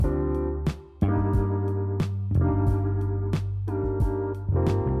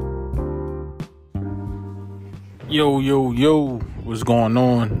Yo, what's going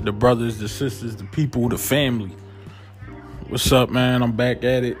on? The brothers, the sisters, the people, the family. What's up, man? I'm back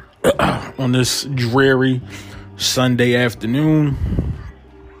at it on this dreary Sunday afternoon.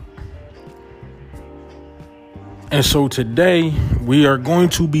 And so today we are going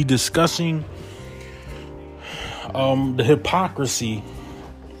to be discussing the hypocrisy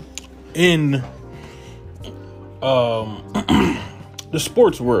in the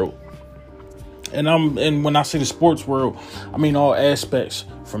sports world. And when I say the sports world, I mean all aspects,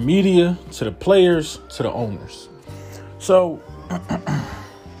 from media to the players to the owners. So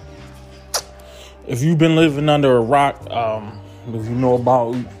if you've been living under a rock, if you know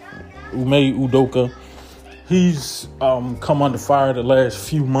about Ime Udoka, he's come under fire the last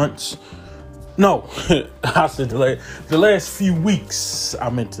few months. No, I said the last few weeks, I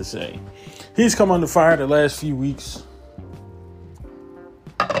meant to say. He's come under fire the last few weeks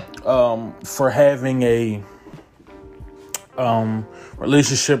for having a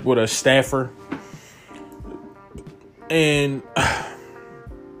relationship with a staffer. And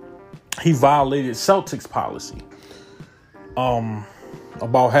he violated Celtics policy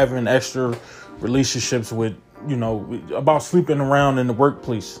about having extra relationships with, about sleeping around in the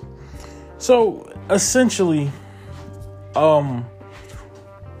workplace. So essentially,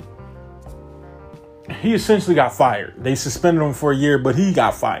 he essentially got fired. They suspended him for a year, but he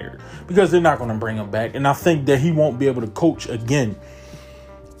got fired because they're not going to bring him back. And I think that he won't be able to coach again.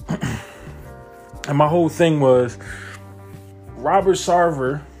 And my whole thing was Robert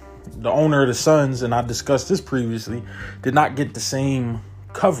Sarver, the owner of the Suns, and I discussed this previously, did not get the same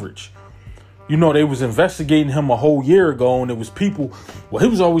coverage. They was investigating him a whole year ago, and it was people, well, he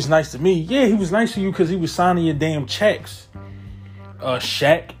was always nice to me. Yeah, he was nice to you because he was signing your damn checks.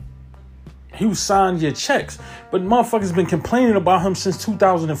 Shaq. He was signing your checks. But motherfuckers been complaining about him since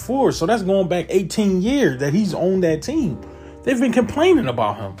 2004. So that's going back 18 years that he's owned that team. They've been complaining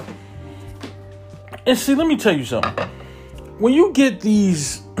about him. And see, let me tell you something. When you get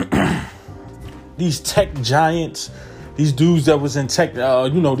these tech giants, these dudes that was in tech,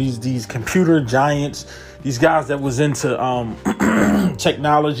 these computer giants, these guys that was into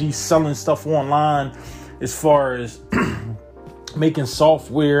technology, selling stuff online as far as making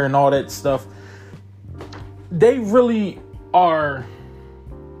software and all that stuff, they really are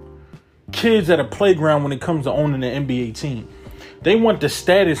kids at a playground when it comes to owning an NBA team. They want the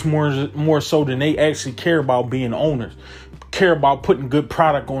status more so than they actually care about being owners, care about putting good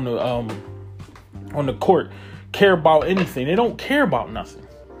product on the court, care about anything. They don't care about nothing.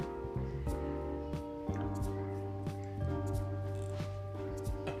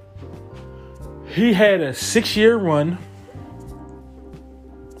 He had a 6-year run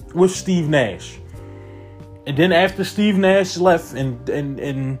with Steve Nash. And then after Steve Nash left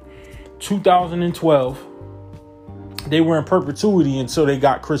in 2012, they were in perpetuity until they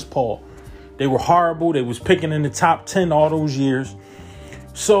got Chris Paul. They were horrible. They was picking in the top 10 all those years.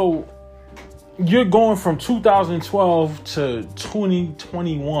 So you're going from 2012 to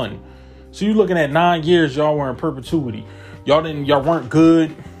 2021. So you're looking at 9 years y'all were in perpetuity. Y'all weren't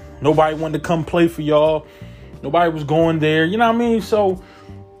good. Nobody wanted to come play for y'all. Nobody was going there. You know what I mean? So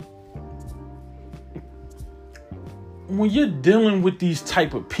when you're dealing with these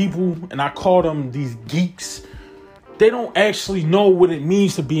type of people, and I call them these geeks, they don't actually know what it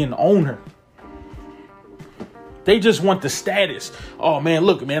means to be an owner. They just want the status. Oh man,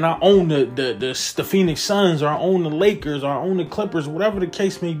 look, man, I own the Phoenix Suns, or I own the Lakers, or I own the Clippers, whatever the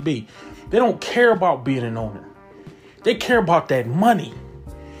case may be. They don't care about being an owner. They care about that money.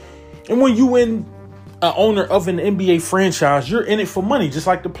 And when you an owner of an NBA franchise, you're in it for money, just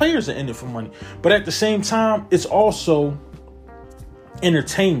like the players are in it for money. But at the same time, it's also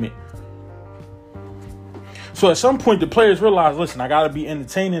entertainment. So at some point, the players realize, listen, I got to be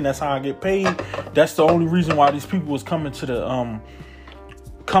entertaining. That's how I get paid. That's the only reason why these people was coming to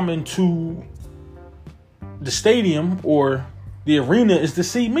the stadium or the arena, is to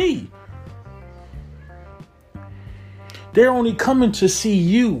see me. They're only coming to see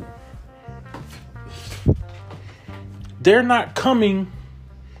you. They're not coming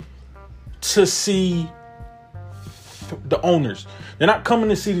to see the owners. They're not coming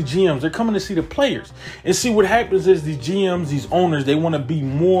to see the GMs. They're coming to see the players. And see, what happens is these GMs, these owners, they want to be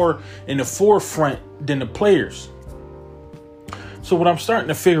more in the forefront than the players. So what I'm starting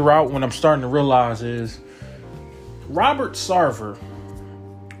to figure out, what I'm starting to realize is Robert Sarver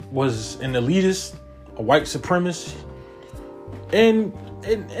was an elitist, a white supremacist, and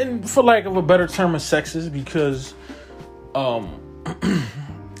for lack of a better term, a sexist, because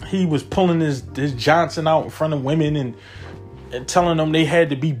he was pulling his Johnson out in front of women and and telling them they had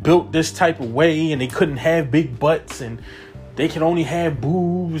to be built this type of way and they couldn't have big butts and they could only have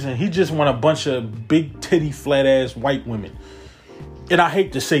boobs, and he just want a bunch of big titty flat ass white women. And I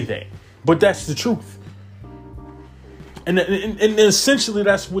hate to say that, but that's the truth. And essentially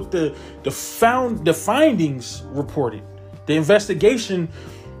that's what the findings reported. The investigation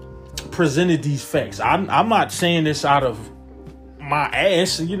presented these facts. I'm not saying this out of my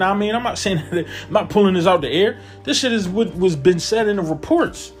ass, you know what I mean? I'm not saying that, I'm not pulling this out the air. This shit is what was been said in the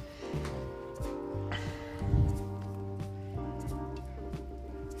reports.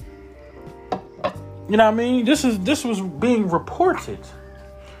 You know what I mean? This was being reported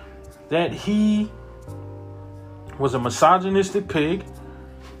that he was a misogynistic pig,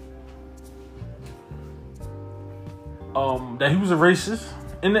 that he was a racist,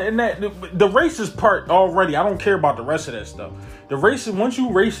 and that the racist part already, I don't care about the rest of that stuff. The racist, once you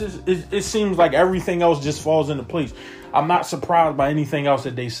racist, it seems like everything else just falls into place. I'm not surprised by anything else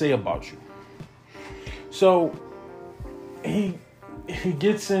that they say about you. So he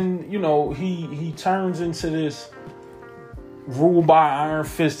gets in, you know, he turns into this rule by iron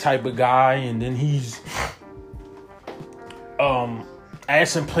fist type of guy, and then he's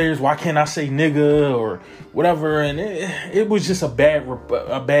asking players, why can't I say nigga or whatever, and it was just a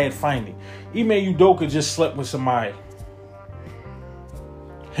bad finding. Ime Udoka just slept with somebody.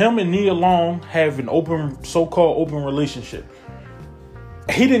 Him and Nia Long have an so-called open relationship.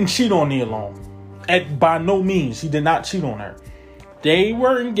 He didn't cheat on Nia Long. By no means, he did not cheat on her. They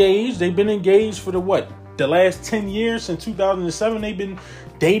were engaged. They've been engaged for the last 10 years. Since 2007, they've been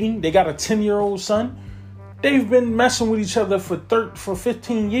dating. They got a 10-year-old son. They've been messing with each other for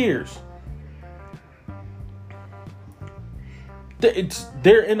 15 years.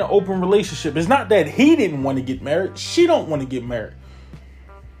 They're in an open relationship. It's not that he didn't want to get married. She don't want to get married.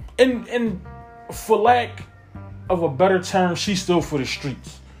 And for lack of a better term, she's still for the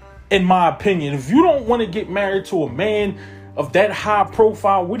streets. In my opinion, if you don't want to get married to a man of that high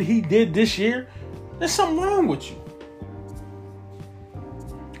profile, what he did this year, there's something wrong with you.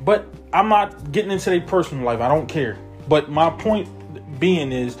 But I'm not getting into their personal life. I don't care. But my point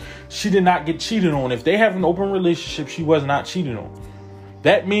being is, she did not get cheated on. If they have an open relationship, she was not cheated on.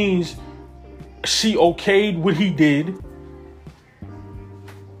 That means she okayed what he did,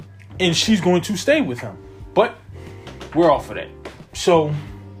 and she's going to stay with him. But we're off of that. So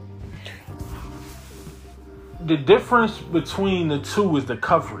the difference between the two is the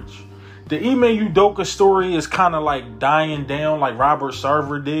coverage. The Ime Udoka story is kind of like dying down, like Robert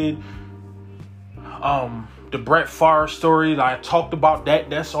Sarver did. The Brett Favre story, I talked about that.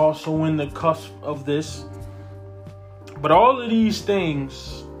 That's also in the cusp of this. But all of these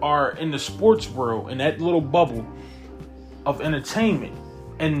things are in the sports world, in that little bubble of entertainment.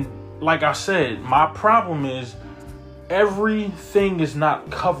 And like I said, my problem is everything is not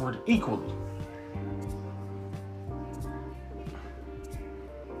covered equally.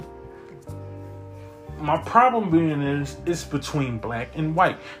 My problem being is, it's between black and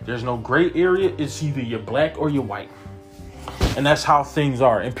white. There's no gray area. It's either you're black or you're white. And that's how things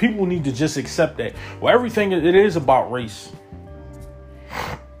are. And people need to just accept that. Well, everything, it is about race.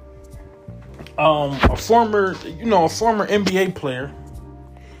 A former NBA player,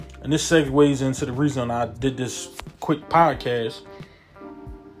 and this segues into the reason I did this quick podcast.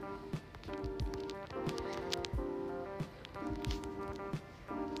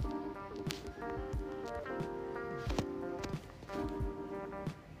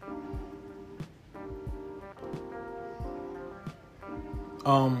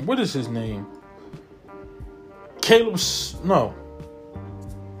 What is his name? No.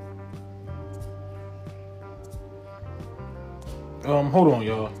 Hold on,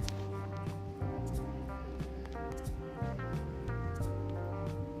 y'all.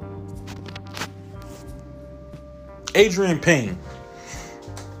 Adrian Payne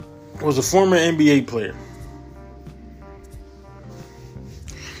was a former NBA player.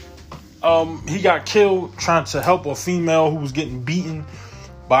 He got killed trying to help a female who was getting beaten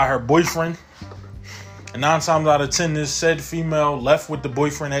by her boyfriend. And 9 times out of 10, this said female left with the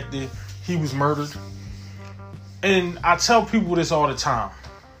boyfriend after he was murdered. And I tell people this all the time.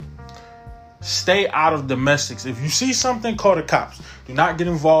 Stay out of domestics. If you see something, call the cops. Do not get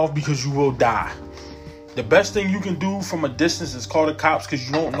involved because you will die. The best thing you can do from a distance is call the cops because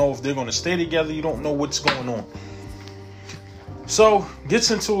you don't know if they're going to stay together. You don't know what's going on. So,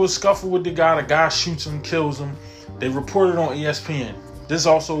 gets into a scuffle with the guy. The guy shoots him, kills him. They reported on ESPN. This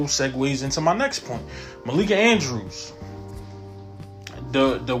also segues into my next point. Malika Andrews,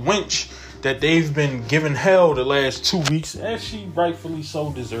 the wench that they've been giving hell the last 2 weeks, as she rightfully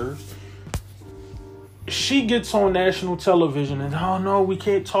so deserves. she gets on national television and, oh no, we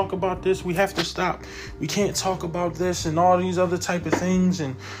can't talk about this. We have to stop. We can't talk about this and all these other type of things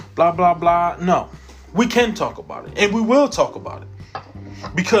and blah, blah, blah. No, we can talk about it, and we will talk about it,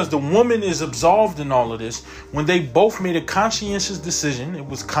 because the woman is absolved in all of this when they both made a conscientious decision. It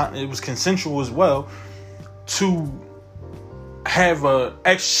was consensual as well, to have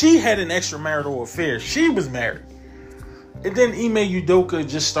she had an extramarital affair. She was married. And then Ime Udoka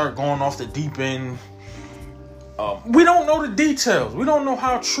just start going off the deep end. We don't know the details. We don't know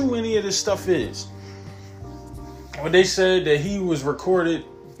how true any of this stuff is. When they said that he was recorded,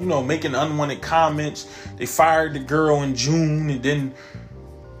 making unwanted comments. They fired the girl in June, and then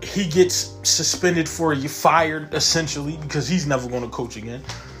he gets suspended fired essentially, because he's never going to coach again.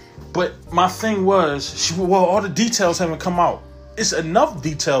 But my thing was, all the details haven't come out. It's enough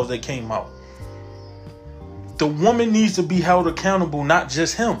details that came out. The woman needs to be held accountable, not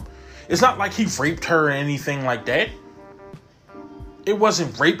just him. It's not like he raped her or anything like that. It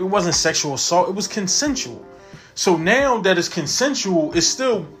wasn't rape. It wasn't sexual assault. It was consensual. So now that it's consensual, I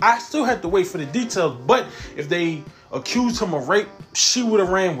still have to wait for the details. But if they accused him of rape, she would have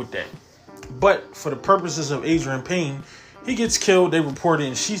ran with that. But for the purposes of Adrian Payne, he gets killed. They report it,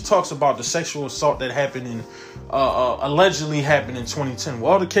 and she talks about the sexual assault that happened allegedly happened in 2010.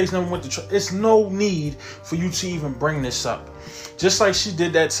 Well, the case never went to trial. It's no need for you to even bring this up. Just like she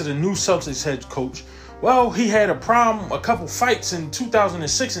did that to the new Celtics head coach. Well, he had a couple fights in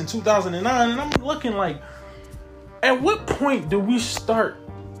 2006 and 2009, and I'm looking like, at what point do we start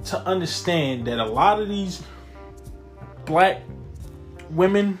to understand that a lot of these black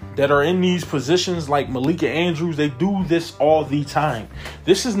women that are in these positions, like Malika Andrews, they do this all the time.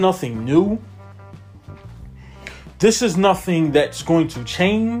 This is nothing new. This is nothing that's going to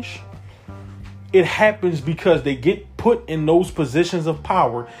change. It happens because they get put in those positions of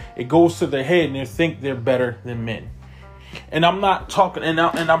power. It goes to their head and they think they're better than men. And I'm not talking, and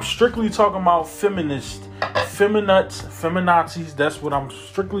I'm strictly talking about feminists, feminazis. That's what I'm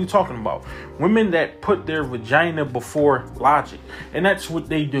strictly talking about. Women that put their vagina before logic. And that's what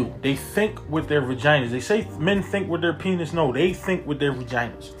they do. They think with their vaginas. They say men think with their penis. No, they think with their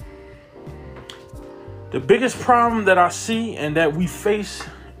vaginas. The biggest problem that I see and that we face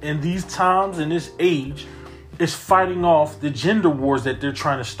in these times, in this age, is fighting off the gender wars that they're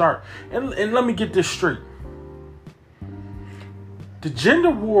trying to start. And let me get this straight. The gender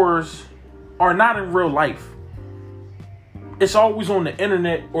wars are not in real life. It's always on the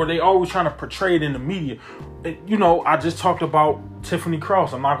internet, or they always trying to portray it in the media. I just talked about Tiffany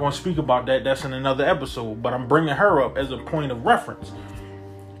Cross. I'm not going to speak about that. That's in another episode. But I'm bringing her up as a point of reference.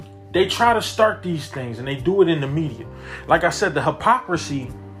 They try to start these things, and they do it in the media. Like I said, the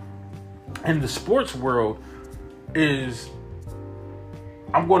hypocrisy in the sports world is,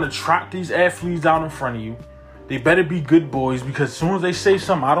 I'm going to trot these athletes out in front of you. They better be good boys, because as soon as they say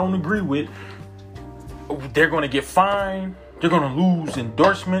something I don't agree with, they're going to get fined. They're going to lose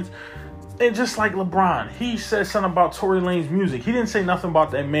endorsements. And just like LeBron, he said something about Tory Lanez music. He didn't say nothing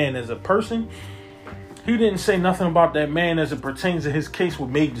about that man as a person. He didn't say nothing about that man as it pertains to his case with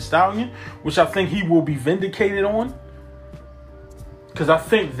Meg Thee Stallion, which I think he will be vindicated on. Because I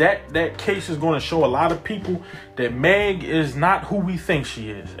think that case is going to show a lot of people that Meg is not who we think she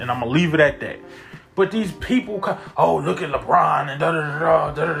is. And I'm going to leave it at that. But these people, look at LeBron and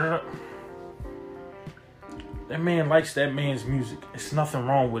da-da-da-da. That man likes that man's music. It's nothing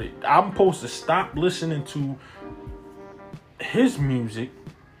wrong with it. I'm supposed to stop listening to his music.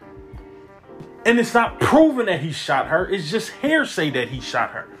 And it's not proven that he shot her. It's just hearsay that he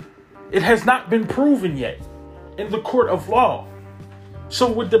shot her. It has not been proven yet in the court of law.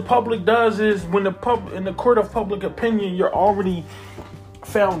 So what the public does is, when in the court of public opinion, you're already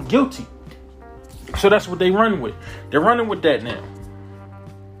found guilty. So that's what they run with. They're running with that now.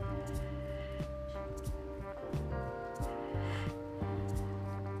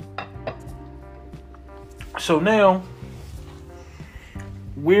 So now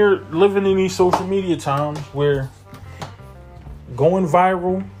we're living in these social media times where going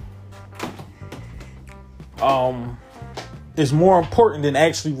viral is more important than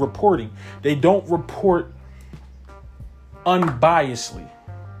actually reporting. They don't report unbiasedly.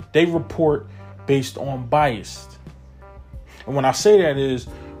 They report based on bias. And when I say that is,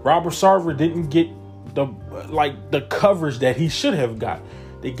 Robert Sarver didn't get the coverage that he should have got.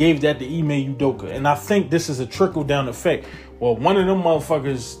 They gave that to Ime Udoka. And I think this is a trickle-down effect. Well, one of them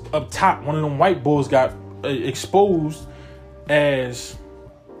motherfuckers up top, one of them white bulls got exposed as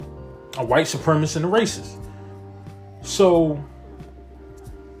a white supremacist and a racist. So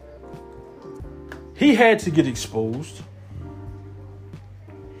he had to get exposed.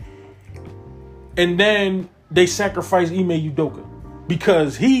 And then they sacrificed Ime Udoka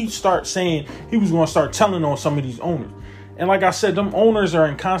because he started saying he was going to start telling on some of these owners. And like I said, them owners are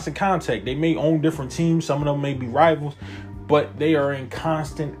in constant contact. They may own different teams. Some of them may be rivals, but they are in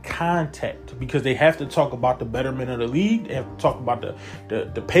constant contact because they have to talk about the betterment of the league. They have to talk about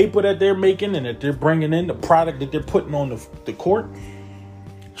the paper that they're making and that they're bringing in, the product that they're putting on the court,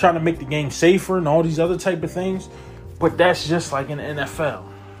 trying to make the game safer and all these other type of things. But that's just like in the NFL.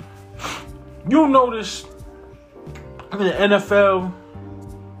 You'll notice in the NFL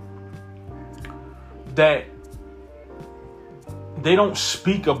that they don't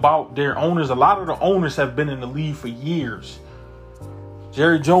speak about their owners. A lot of the owners have been in the league for years.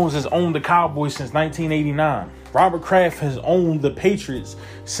 Jerry Jones has owned the Cowboys since 1989. Robert Kraft has owned the Patriots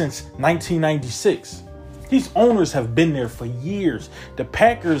since 1996. These owners have been there for years. The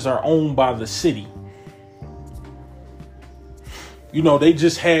Packers are owned by the city. You know, they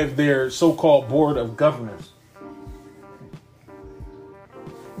just have their so-called board of governors.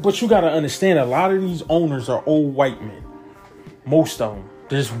 But you got to understand, a lot of these owners are old white men. Most of them.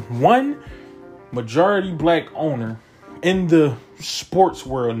 There's one majority black owner in the sports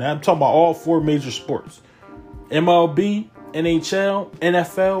world. Now I'm talking about all four major sports: MLB, NHL,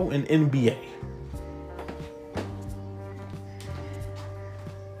 NFL, and NBA.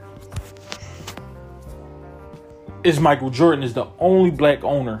 Michael Jordan is the only black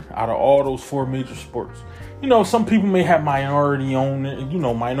owner out of all those four major sports. You know, some people may have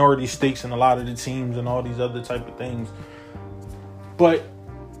minority stakes in a lot of the teams and all these other type of things. But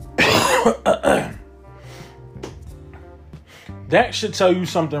that should tell you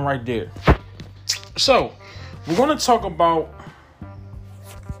something right there. So, we're going to talk about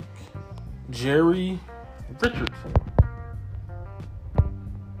Jerry Richardson.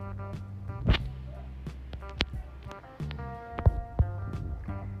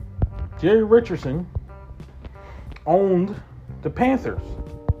 Jerry Richardson owned the Panthers.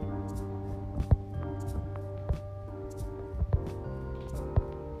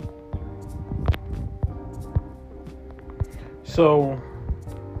 So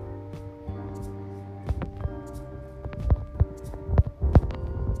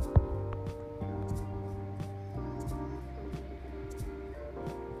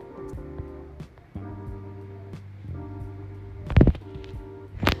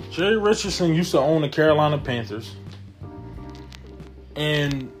Jerry Richardson used to own the Carolina Panthers.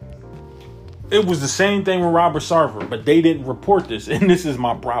 And it was the same thing with Robert Sarver, but they didn't report this. And this is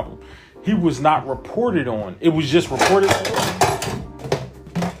my problem. He was not reported on. It was just reported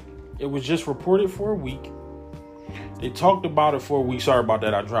for a week. They talked about it for a week. Sorry about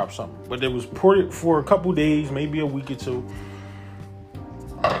that. I dropped something. But it was reported for a couple days, maybe a week or two.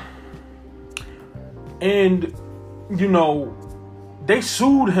 And, you know, they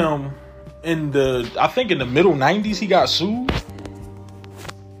sued him I think in the middle 90s, he got sued.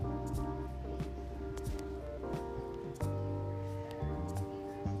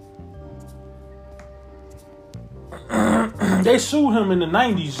 They sued him in the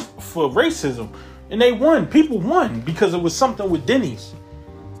 90s for racism. And they won. People won because it was something with Denny's.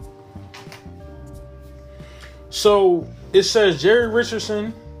 So it says Jerry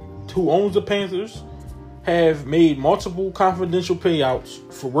Richardson, who owns the Panthers, have made multiple confidential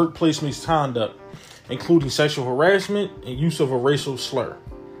payouts for workplace misconduct, including sexual harassment and use of a racial slur.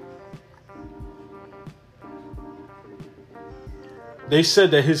 They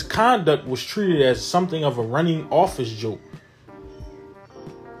said that his conduct was treated as something of a running office joke.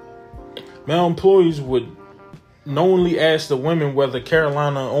 Male employees would knowingly ask the women whether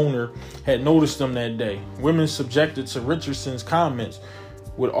Carolina owner had noticed them that day. Women subjected to Richardson's comments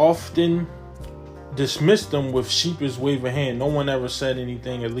would often dismiss them with sheepish wave of hand. No one ever said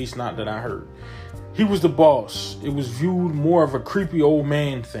anything, at least not that I heard. He was the boss. It was viewed more of a creepy old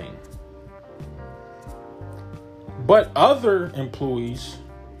man thing. But other employees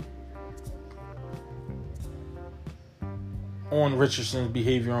on Richardson's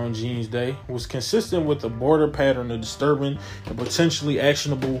behavior on Jeans Day was consistent with a border pattern of disturbing and potentially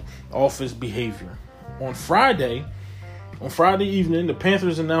actionable office behavior. On Friday evening, the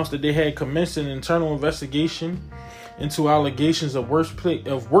Panthers announced that they had commenced an internal investigation into allegations of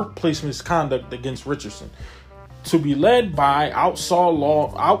workplace misconduct against Richardson, to be led by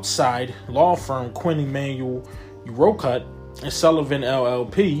outside law firm Quinn Emanuel Urquhart and Sullivan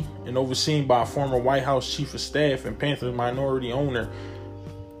LLP, and overseen by former White House Chief of Staff and Panthers minority owner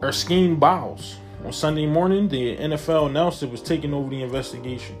Erskine Bowles. On Sunday morning, the NFL announced it was taking over the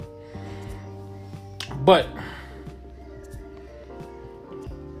investigation. But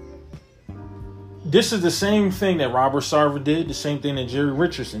this is the same thing that Robert Sarver did, the same thing that Jerry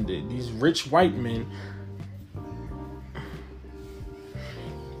Richardson did. These rich white men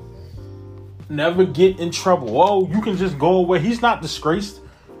never get in trouble. Oh, you can just go away. He's not disgraced.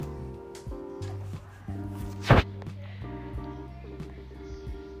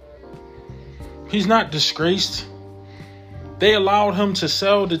 He's not disgraced. They allowed him to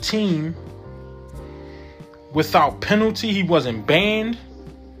sell the team without penalty. He wasn't banned.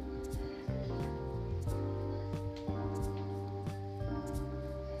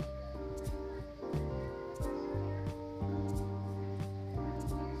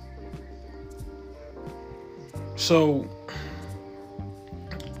 So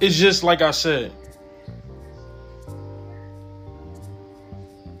it's just like I said.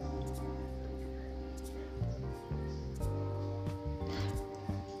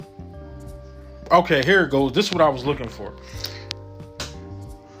 Okay, here it goes. This is what I was looking for.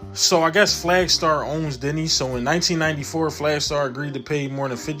 So I guess Flagstar owns Denny's. So in 1994, Flagstar agreed to pay more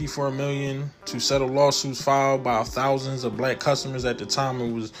than $54 million to settle lawsuits filed by thousands of black customers. At the time,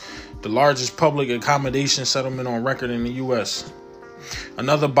 it was the largest public accommodation settlement on record in the U.S.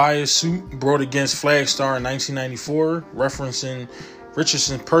 Another bias suit brought against Flagstar in 1994, referencing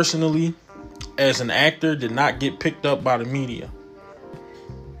Richardson personally as an actor, did not get picked up by the media.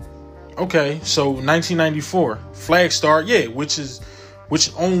 Okay, so 1994, Flagstar,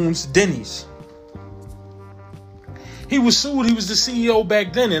 which owns Denny's. He was sued. He was the CEO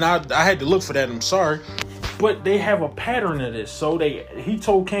back then, and I had to look for that. I'm sorry, but they have a pattern of this. So he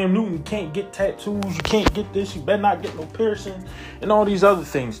told Cam Newton, you can't get tattoos, you can't get this, you better not get no piercing, and all these other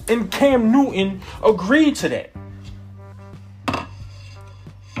things. And Cam Newton agreed to that.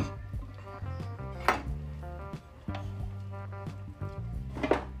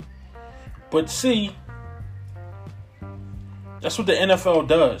 But see, that's what the NFL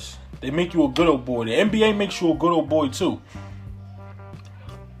does. They make you a good old boy. The NBA makes you a good old boy too.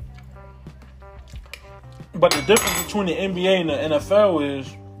 But the difference between the NBA and the NFL is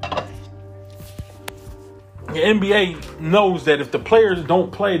the NBA knows that if the players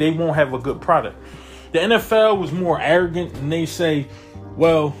don't play, they won't have a good product. The NFL was more arrogant, and they say,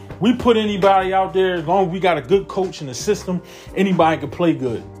 well, we put anybody out there, as long as we got a good coach in the system, anybody can play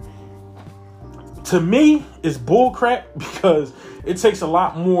good. To me, it's bullcrap, because it takes a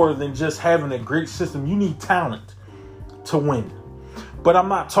lot more than just having a great system. You need talent to win. But I'm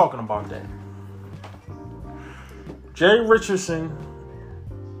not talking about that. Jerry Richardson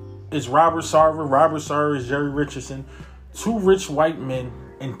is Robert Sarver. Robert Sarver is Jerry Richardson. Two rich white men,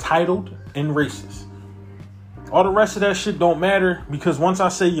 entitled and racist. All the rest of that shit don't matter, because once I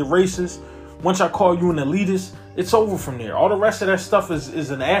say you're racist, once I call you an elitist, it's over from there. All the rest of that stuff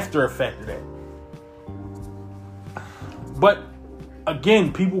is an after effect of that. But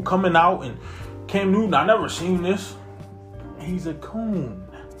again, people coming out and Cam Newton, I never seen this. He's a coon.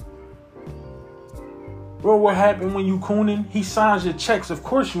 Bro, what happened when you cooning? He signs your checks. Of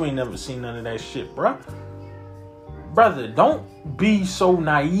course you ain't never seen none of that shit, bruh. Brother, don't be so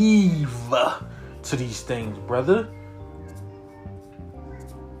naive to these things, brother.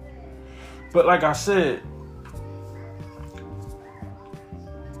 But like I said,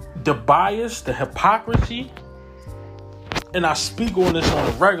 the bias, the hypocrisy, and I speak on this on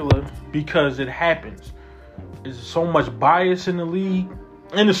a regular because it happens. There's so much bias in the league,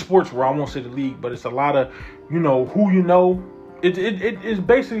 in the sports world. I won't say the league, but it's a lot of, who you know. It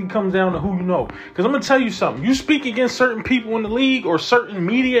basically comes down to who you know. Because I'm going to tell you something. You speak against certain people in the league or certain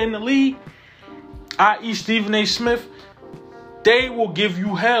media in the league, i.e. Stephen A. Smith, they will give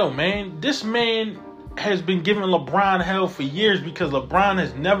you hell, man. This man has been giving LeBron hell for years because LeBron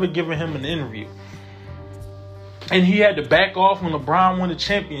has never given him an interview. And he had to back off when LeBron won the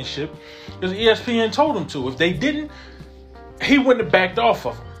championship because ESPN told him to. If they didn't, he wouldn't have backed off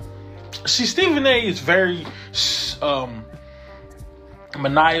of him. See, Stephen A. is very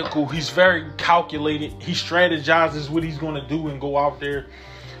maniacal. He's very calculated. He strategizes what he's going to do and go out there.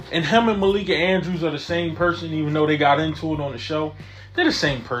 And him and Malika Andrews are the same person, even though they got into it on the show. They're the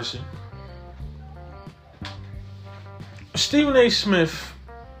same person. Stephen A. Smith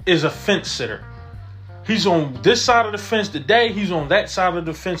is a fence sitter. He's on this side of the fence today. He's on that side of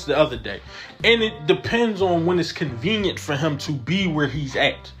the fence the other day. And it depends on when it's convenient for him to be where he's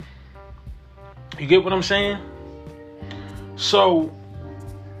at. You get what I'm saying? So,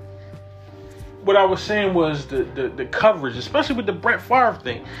 what I was saying was the coverage, especially with the Brett Favre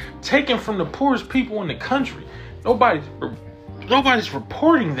thing, taken from the poorest people in the country. Nobody's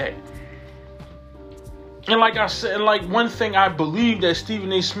reporting that. And like I said, one thing I believe that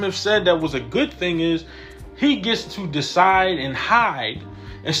Stephen A. Smith said that was a good thing is he gets to decide and hide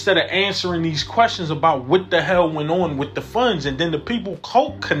instead of answering these questions about what the hell went on with the funds. And then the people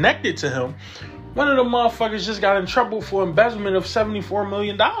connected to him, one of the motherfuckers just got in trouble for embezzlement of $74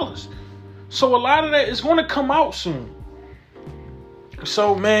 million. So a lot of that is going to come out soon.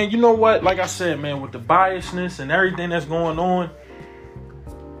 So, man, you know what? Like I said, man, with the biasness and everything that's going on,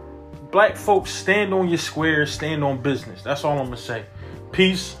 black folks, stand on your square, stand on business. That's all I'm going to say.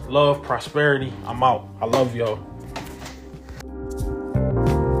 Peace, love, prosperity. I'm out. I love y'all.